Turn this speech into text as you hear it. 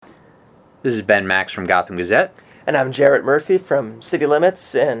This is Ben Max from Gotham Gazette. And I'm Jarrett Murphy from City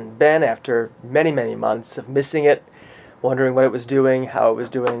Limits. And Ben, after many, many months of missing it, wondering what it was doing, how it was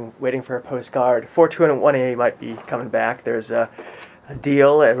doing, waiting for a postcard, 421A might be coming back. There's a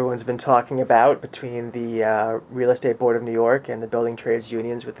deal everyone's been talking about between the Real Estate Board of New York and the building trades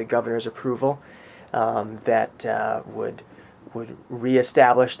unions with the governor's approval that would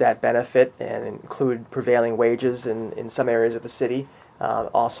reestablish that benefit and include prevailing wages in some areas of the city.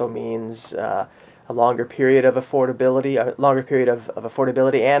 Also means a longer period of affordability,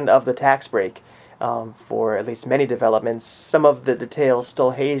 and of the tax break for at least many developments. Some of the details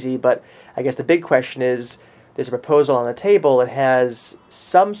still hazy, but I guess the big question is there's a proposal on the table. It has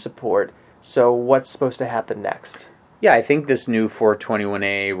some support, so what's supposed to happen next? Yeah, I think this new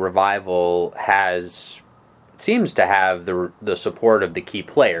 421A revival seems to have the support of the key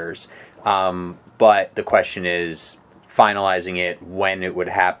players, but the question is finalizing it, when it would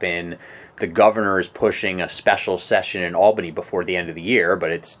happen. The governor is pushing a special session in Albany before the end of the year, but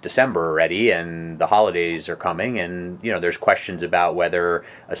it's December already and the holidays are coming, and there's questions about whether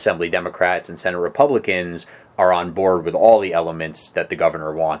Assembly Democrats and Senate Republicans are on board with all the elements that the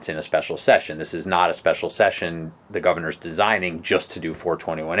governor wants in a special session. This is not a special session the governor's designing just to do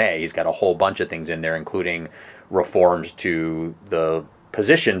 421A. He's got a whole bunch of things in there, including reforms to the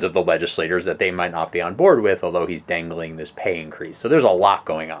positions of the legislators that they might not be on board with, although he's dangling this pay increase. So there's a lot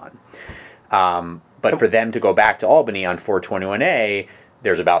going on. But for them to go back to Albany on 421A,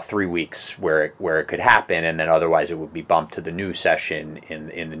 there's about 3 weeks where it could happen, and then otherwise it would be bumped to the new session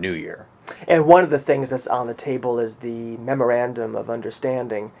in the new year. And one of the things that's on the table is the memorandum of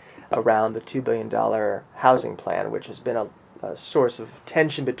understanding around the $2 billion housing plan, which has been a source of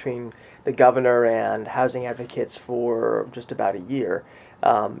tension between the governor and housing advocates for just about a year.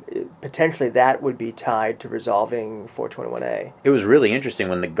 Potentially that would be tied to resolving 421A. It was really interesting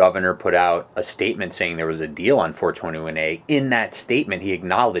when the governor put out a statement saying there was a deal on 421A. In that statement, he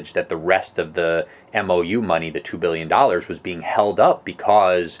acknowledged that the rest of the MOU money, the $2 billion, was being held up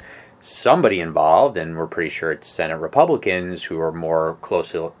because somebody involved, and we're pretty sure it's Senate Republicans who are more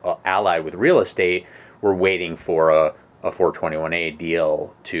closely allied with real estate, were waiting for a 421A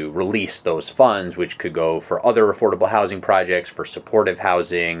deal to release those funds, which could go for other affordable housing projects, for supportive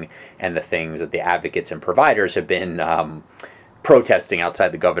housing, and the things that the advocates and providers have been protesting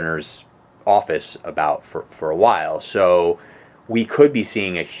outside the governor's office about for a while. So we could be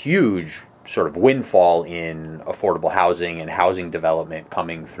seeing a huge sort of windfall in affordable housing and housing development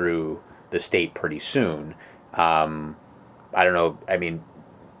coming through the state pretty soon. I don't know. I mean,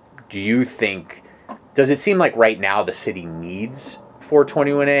 does it seem like right now the city needs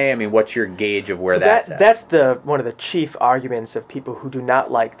 421A? I mean, what's your gauge of where that's at? That's one of the chief arguments of people who do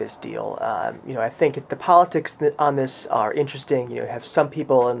not like this deal. I think the politics on this are interesting. You have some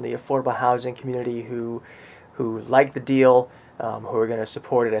people in the affordable housing community who like the deal, who are going to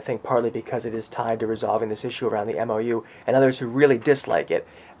support it, I think partly because it is tied to resolving this issue around the MOU, and others who really dislike it,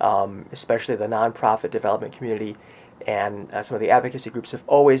 especially the nonprofit development community. And some of the advocacy groups have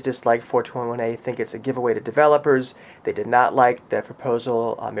always disliked 421A, think it's a giveaway to developers. They did not like the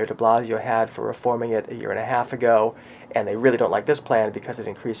proposal Mayor de Blasio had for reforming it a year and a half ago, and they really don't like this plan because it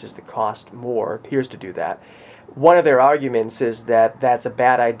increases the cost more, appears to do that. One of their arguments is that that's a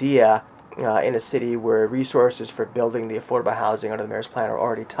bad idea in a city where resources for building the affordable housing under the mayor's plan are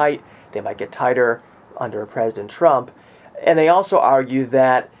already tight. They might get tighter under President Trump. And they also argue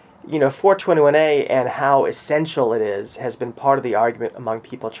that 421A and how essential it is has been part of the argument among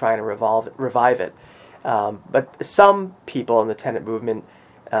people trying to revive it. But some people in the tenant movement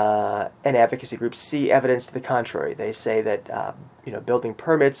and advocacy groups see evidence to the contrary. They say that building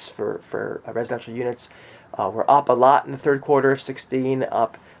permits for residential units were up a lot in the third quarter of 2016,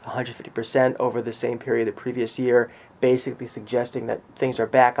 up 150% over the same period the previous year, basically suggesting that things are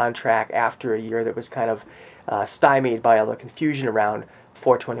back on track after a year that was kind of stymied by all the confusion around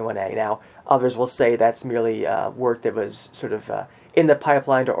 421A. Now, others will say that's merely work that was sort of in the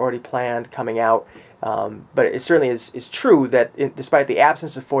pipeline or already planned coming out. But it certainly is true that despite the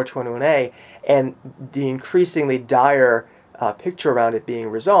absence of 421A and the increasingly dire picture around it being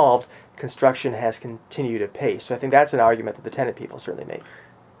resolved, construction has continued at pace. So I think that's an argument that the tenant people certainly make.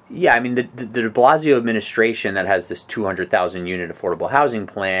 Yeah, I mean, the de Blasio administration that has this 200,000 unit affordable housing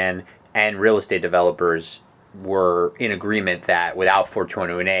plan, and real estate developers were in agreement that without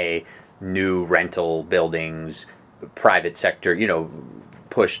 421A, new rental buildings, private sector,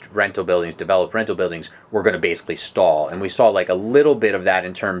 pushed rental buildings, developed rental buildings, were going to basically stall. And we saw like a little bit of that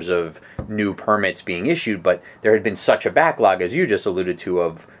in terms of new permits being issued, but there had been such a backlog, as you just alluded to,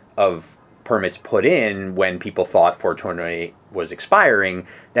 of permits put in when people thought 421A was expiring,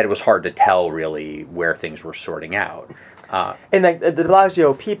 that it was hard to tell really where things were sorting out. And the de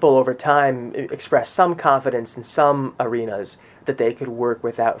Blasio people over time expressed some confidence in some arenas that they could work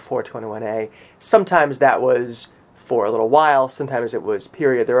without 421A. Sometimes that was for a little while, sometimes it was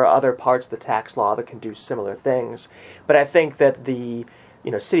period. There are other parts of the tax law that can do similar things. But I think that the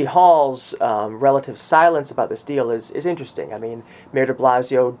City Hall's relative silence about this deal is interesting. I mean, Mayor de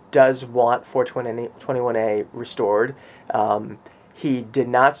Blasio does want 421A restored. He did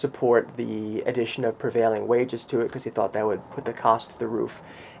not support the addition of prevailing wages to it because he thought that would put the cost through the roof.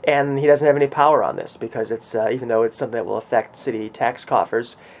 And he doesn't have any power on this because it's even though it's something that will affect city tax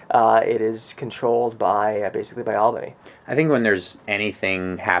coffers, it is controlled by basically by Albany. I think when there's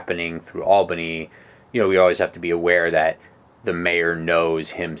anything happening through Albany, we always have to be aware that the mayor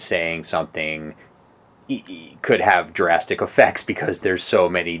knows him saying something could have drastic effects because there's so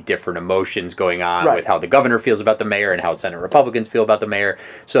many different emotions going on with how the governor feels about the mayor and how Senate Republicans feel about the mayor.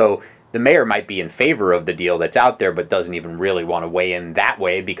 So the mayor might be in favor of the deal that's out there, but doesn't even really want to weigh in that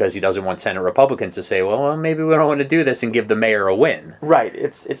way because he doesn't want Senate Republicans to say, well, maybe we don't want to do this and give the mayor a win. Right.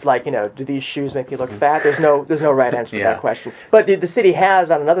 It's like, do these shoes make me look fat? There's no right answer to that question. But the city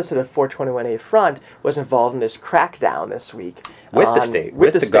has, on another sort of 421A front, was involved in this crackdown this week. With the state.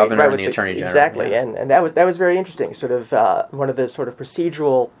 With the governor and the attorney general. Exactly. Yeah. And that was very interesting. Sort of one of the sort of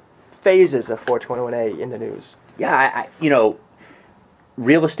procedural phases of 421A in the news. Yeah,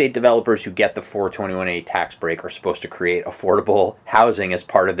 real estate developers who get the 421A tax break are supposed to create affordable housing as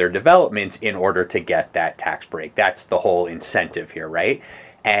part of their developments in order to get that tax break. That's the whole incentive here, right?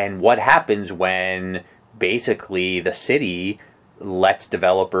 And what happens when basically the city lets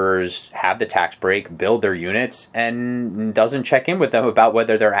developers have the tax break, build their units, and doesn't check in with them about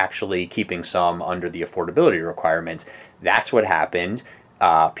whether they're actually keeping some under the affordability requirements? That's what happened.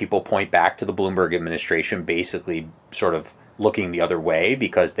 People point back to the Bloomberg administration basically sort of looking the other way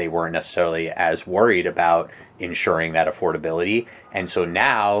because they weren't necessarily as worried about ensuring that affordability. And so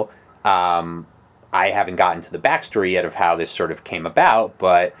now, I haven't gotten to the backstory yet of how this sort of came about,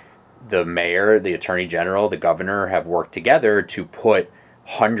 but the mayor, the attorney general, the governor have worked together to put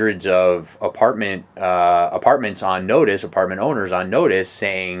hundreds of apartment owners on notice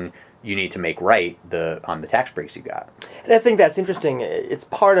saying you need to make right on the tax breaks you got. And I think that's interesting. It's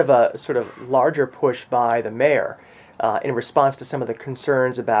part of a sort of larger push by the mayor in response to some of the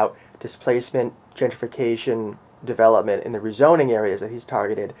concerns about displacement, gentrification, development in the rezoning areas that he's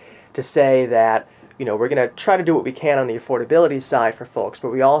targeted, to say that we're going to try to do what we can on the affordability side for folks, but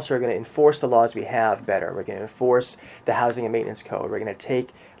we also are going to enforce the laws we have better. We're going to enforce the housing and maintenance code. We're going to take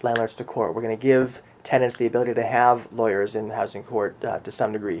landlords to court. We're going to give tenants the ability to have lawyers in housing court to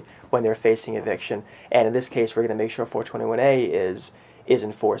some degree when they're facing eviction. And in this case, we're going to make sure 421A is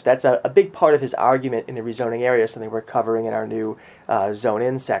enforced. That's a big part of his argument in the rezoning area, something we're covering in our new Zone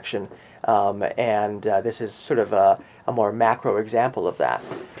In section. And this is sort of a more macro example of that.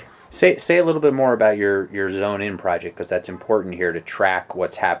 Say a little bit more about your Zone In project, because that's important here to track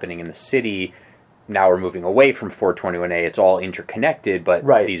what's happening in the city. Now we're moving away from 421A. It's all interconnected, but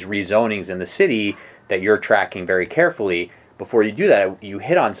these rezonings in the city that you're tracking very carefully. Before you do that, you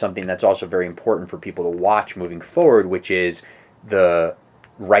hit on something that's also very important for people to watch moving forward, which is the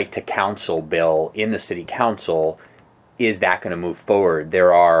right to counsel bill in the city council. Is that going to move forward?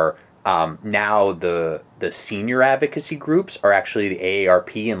 There are now the senior advocacy groups are actually the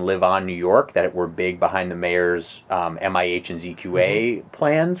AARP and Live On New York that were big behind the mayor's MIH and ZQA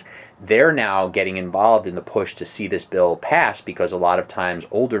plans. They're now getting involved in the push to see this bill pass because a lot of times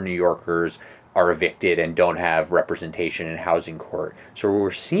older New Yorkers are evicted and don't have representation in housing court. So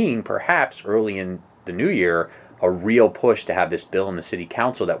we're seeing perhaps early in the new year a real push to have this bill in the city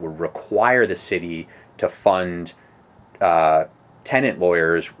council that would require the city to fund tenant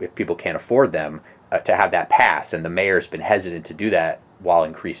lawyers if people can't afford them, to have that passed. And the mayor's been hesitant to do that while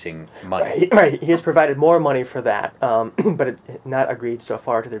increasing money. Right. He has provided more money for that, but not agreed so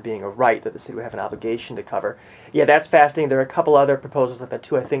far to there being a right that the city would have an obligation to cover. Yeah, that's fascinating. There are a couple other proposals like that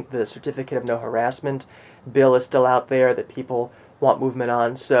too. I think the certificate of no harassment bill is still out there that people want movement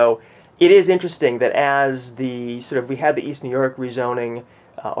on. So it is interesting that as we had the East New York rezoning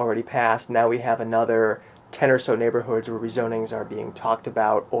already passed, now we have another 10 or so neighborhoods where rezonings are being talked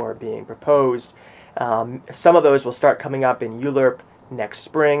about or being proposed. Some of those will start coming up in ULURP next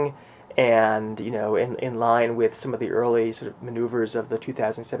spring, and in line with some of the early sort of maneuvers of the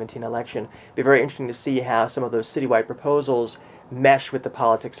 2017 election. It'll be very interesting to see how some of those citywide proposals mesh with the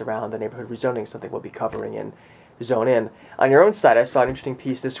politics around the neighborhood rezoning, something we'll be covering in zone in. On your own side, I saw an interesting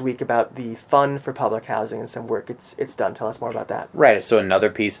piece this week about the Fund for Public Housing and some work it's done. Tell us more about that. Right. So another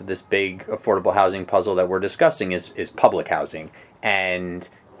piece of this big affordable housing puzzle that we're discussing is public housing. And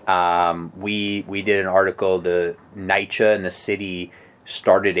we did an article. The NYCHA and the city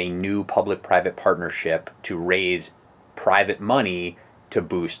started a new public-private partnership to raise private money to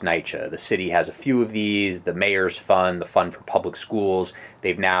boost NYCHA. The city has a few of these, the Mayor's Fund, the Fund for Public Schools.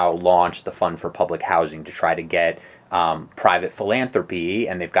 They've now launched the Fund for Public Housing to try to get private philanthropy,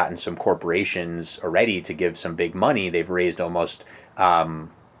 and they've gotten some corporations already to give some big money. They've raised almost $100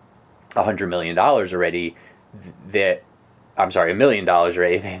 million already. $1 million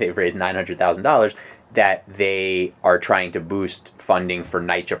already. They've raised $900,000 that they are trying to boost funding for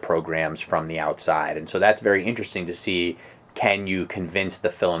NYCHA programs from the outside. And so that's very interesting to see. Can you convince the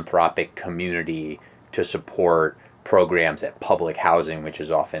philanthropic community to support programs at public housing, which has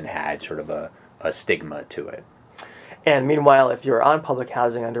often had sort of a stigma to it? And meanwhile, if you're on public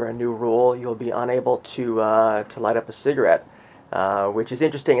housing under a new rule, you'll be unable to light up a cigarette, which is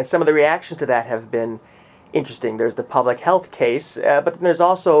interesting. And some of the reactions to that have been interesting. There's the public health case, but then there's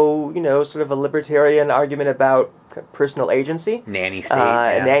also, sort of a libertarian argument about personal agency. Nanny state.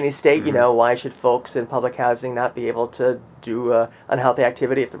 Yeah. Nanny state, why should folks in public housing not be able to do unhealthy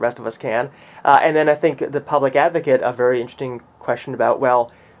activity if the rest of us can? And then I think the public advocate, a very interesting question about,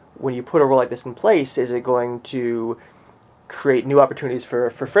 well, when you put a rule like this in place, is it going to create new opportunities for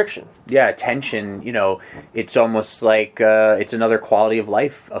friction? Yeah, tension, it's almost like it's another quality of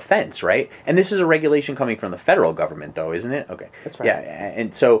life offense, right? And this is a regulation coming from the federal government, though, isn't it? Okay. That's right. Yeah,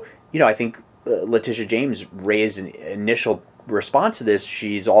 and so, I think Letitia James raised an initial response to this.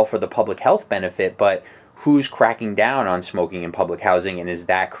 She's all for the public health benefit, but who's cracking down on smoking in public housing, and does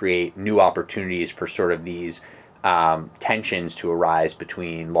that create new opportunities for sort of these tensions to arise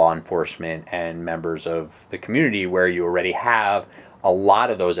between law enforcement and members of the community, where you already have a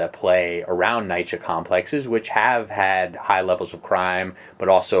lot of those at play around NYCHA complexes, which have had high levels of crime, but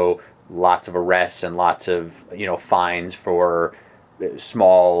also lots of arrests and lots of fines for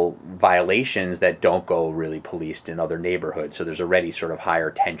small violations that don't go really policed in other neighborhoods. So there's already sort of higher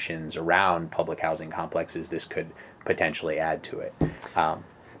tensions around public housing complexes. This could potentially add to it.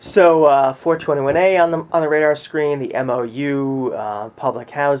 So 421A on the radar screen, the MOU,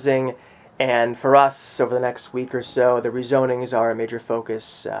 public housing, and for us over the next week or so, the rezonings are a major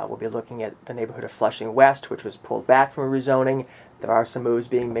focus. We'll be looking at the neighborhood of Flushing West, which was pulled back from a rezoning. There are some moves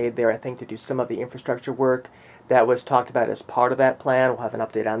being made there, I think, to do some of the infrastructure work that was talked about as part of that plan. We'll have an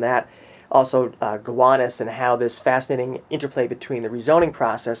update on that. Also, Gowanus and how this fascinating interplay between the rezoning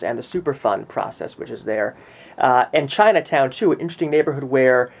process and the Superfund process, which is there. And Chinatown, too, an interesting neighborhood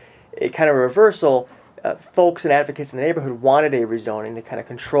where, a kind of a reversal, folks and advocates in the neighborhood wanted a rezoning to kind of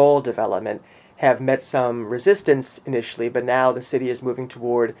control development, have met some resistance initially, but now the city is moving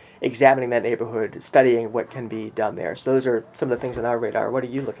toward examining that neighborhood, studying what can be done there. So those are some of the things on our radar. What are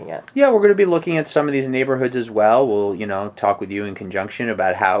you looking at? Yeah, we're going to be looking at some of these neighborhoods as well. We'll, talk with you in conjunction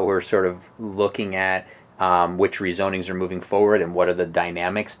about how we're sort of looking at which rezonings are moving forward and what are the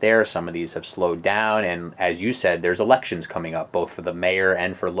dynamics there. Some of these have slowed down, and as you said, there's elections coming up, both for the mayor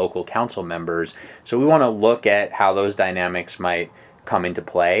and for local council members. So we want to look at how those dynamics might come into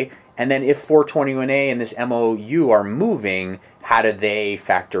play. And then if 421A and this MOU are moving, how do they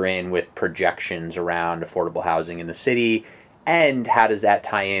factor in with projections around affordable housing in the city? And how does that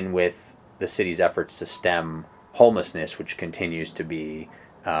tie in with the city's efforts to stem homelessness, which continues to be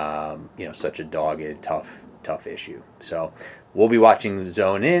such a dogged, tough issue? So we'll be watching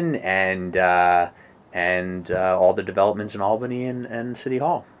Zone In and all the developments in Albany and City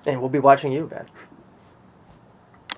Hall. And we'll be watching you, Ben.